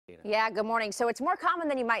Yeah, good morning. So it's more common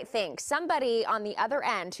than you might think. Somebody on the other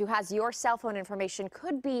end who has your cell phone information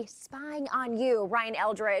could be spying on you. Ryan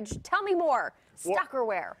Eldridge, tell me more.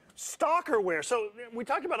 Stalkerware. Stalkerware. So we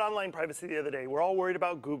talked about online privacy the other day. We're all worried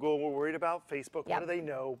about Google. We're worried about Facebook. What do they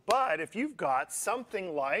know? But if you've got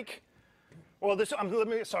something like, well, this,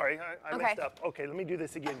 sorry, I messed up. Okay, let me do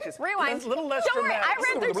this again. Rewind. A little less Don't worry, dramatic.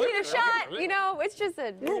 I read 13 a shot. You know, it's just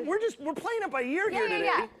a... We're playing it by ear here today.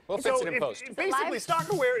 Yeah. We'll fix it in post. Basically,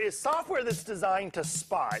 Stalkerware is software that's designed to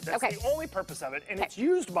spy. That's the only purpose of it, and it's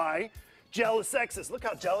used by jealous exes. Look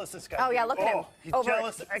how jealous this guy is. Oh, yeah, look at him. He's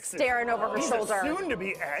jealous exes. Staring over her shoulder. He's a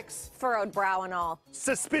soon-to-be ex. Furrowed brow and all.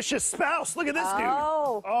 Suspicious spouse. Look at this dude.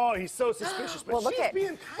 Oh, he's so suspicious. But well, she's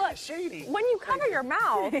being kind of shady. When you cover your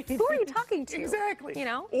mouth, who are you talking to? Exactly. You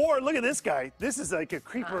know? Or look at this guy. This is like a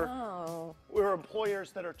creeper. We're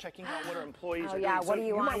employers that are checking out what our employees are doing. Yeah, what do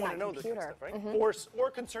you want might want to know computer? this kind of stuff, right?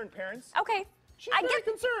 Or concerned parents. Okay. She's very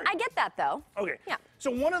concerned. I get that, though. Okay. Yeah. So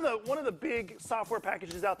one of the big software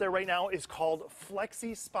packages out there right now is called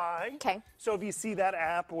Flexi Spy. Okay. So if you see that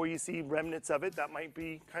app or you see remnants of it, that might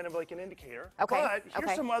be kind of like an indicator. Okay. But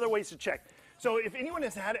here's some other ways to check. So if anyone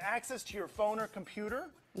has had access to your phone or computer,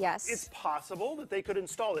 it's possible that they could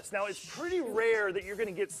install this. Now, it's pretty rare that you're going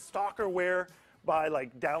to get stalkerware by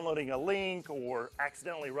like downloading a link or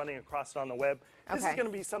accidentally running across it on the web. This is going to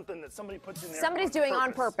be something that somebody puts in there. Somebody's doing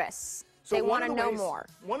on purpose. So they want to know more.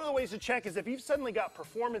 One of the ways to check is if you've suddenly got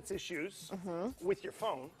performance issues with your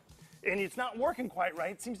phone, and it's not working quite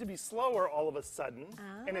right, it seems to be slower all of a sudden,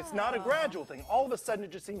 and it's not a gradual thing. All of a sudden,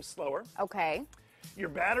 it just seems slower. Okay. Your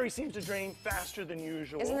battery seems to drain faster than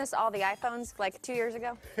usual. Isn't this all the iPhones like 2 years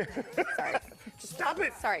ago? Sorry. Stop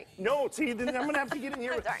it. Sorry. No, see, then I'm going to have to get in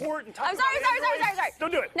here with Fort and talk I'm sorry.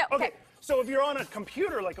 Don't do it. No, okay. So if you're on a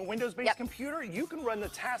computer, like a Windows-based computer, you can run the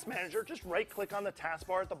Task Manager. Just right-click on the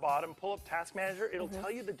taskbar at the bottom, pull up Task Manager. It'll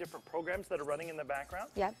tell you the different programs that are running in the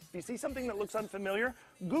background. Yep. If you see something that looks unfamiliar,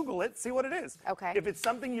 Google it, see what it is. Okay. If it's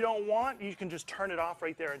something you don't want, you can just turn it off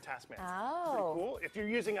right there in Task Manager. Oh. Pretty cool. If you're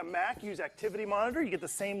using a Mac, use Activity Monitor. You get the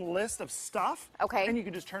same list of stuff. Okay. And you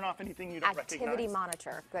can just turn off anything you don't recognize. Activity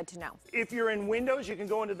Monitor. Good to know. If you're in Windows, you can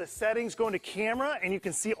go into the settings, go into camera, and you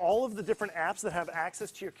can see all of the different apps that have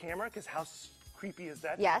access to your camera, because how creepy is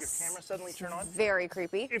that? Yes. Your camera suddenly turn on? Very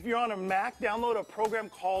creepy. If you're on a Mac, download a program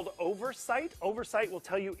called Oversight. Oversight will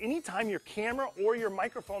tell you anytime your camera or your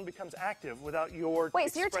microphone becomes active without your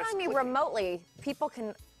Wait, so you're telling me remotely people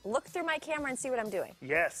can look through my camera and see what I'm doing?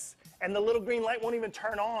 Yes. And the little green light won't even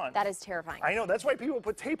turn on. That is terrifying. I know. That's why people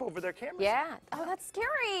put tape over their cameras. Yeah. Oh, that's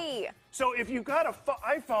scary. So if you've got an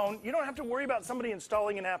iPhone, you don't have to worry about somebody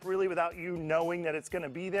installing an app really without you knowing that it's going to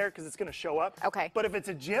be there, because it's going to show up. Okay. But if it's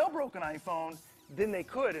a jailbroken iPhone, then they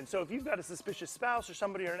could. And so if you've got a suspicious spouse or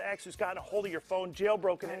somebody or an ex who's gotten a hold of your phone,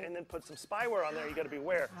 jailbroken it, and then put some spyware on there, you got to be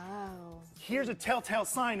aware. Oh. Here's a telltale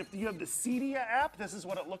sign. If you have the Cydia app, this is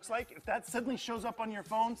what it looks like. If that suddenly shows up on your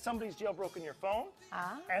phone, somebody's jailbroken your phone,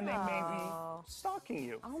 and they may be stalking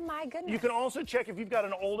you. Oh, my goodness. You can also check if you've got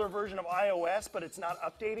an older version of iOS, but it's not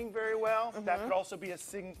updating very well. That could also be a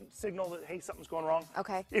signal that, hey, something's going wrong.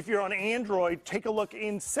 Okay. If you're on Android, take a look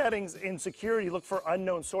in settings, in security, look for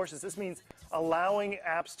unknown sources. This means allowing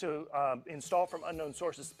apps to install from unknown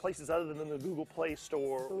sources, places other than the Google Play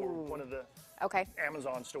Store or one of the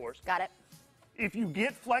Amazon stores. Got it. If you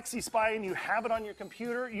get Flexi Spy and you have it on your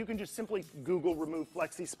computer, you can just simply Google remove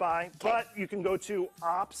Flexi Spy. But you can go to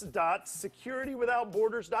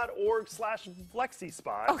ops.securitywithoutborders.org/Flexi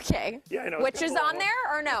Spy. Okay. Yeah, I know. Which is on there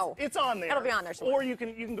or no? It's on there. It'll be on there somewhere. Or you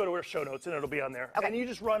can go to our show notes and it'll be on there. Okay. And you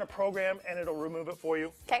just run a program and it'll remove it for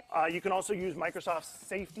you. Okay. You can also use Microsoft's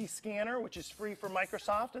Safety Scanner, which is free from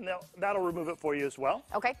Microsoft, and that'll remove it for you as well.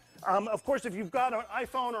 Okay. Of course, if you've got an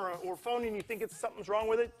iPhone or phone and you think something's wrong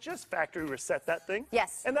with it, just factory reset that thing.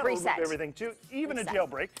 Yes, and that'll reset remove everything too, even a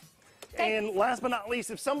jailbreak. Okay. And last but not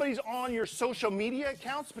least, if somebody's on your social media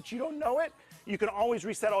accounts but you don't know it, you can always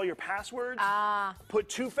reset all your passwords. Put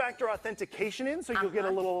two-factor authentication in, so you'll get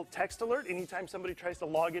a little text alert anytime somebody tries to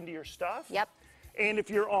log into your stuff. Yep. And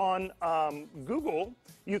if you're on Google,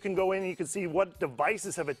 you can go in and you can see what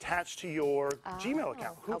devices have attached to your Gmail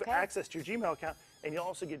account, who've accessed your Gmail account, and you'll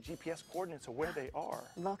also get GPS coordinates of where they are.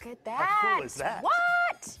 Look at that. How cool is that?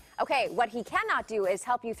 What? Okay, what he cannot do is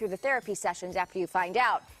help you through the therapy sessions after you find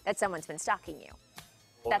out that someone's been stalking you.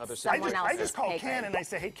 That's someone else's I just call Ken and I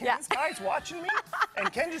say, hey, Ken, Yeah. this guy's watching me.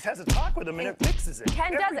 And Ken just has a talk with him and it fixes it.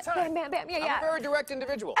 Ken does it. Time. Bam, bam, bam. Yeah, I'm a very direct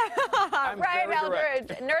individual. Ryan Eldridge,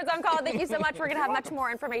 Nerds on Call, thank you so much. We're going to have much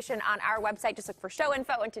more information on our website. Just look for show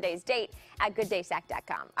info and today's date at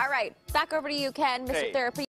gooddaysac.com. All right, back over to you, Ken, Mr. Therapy.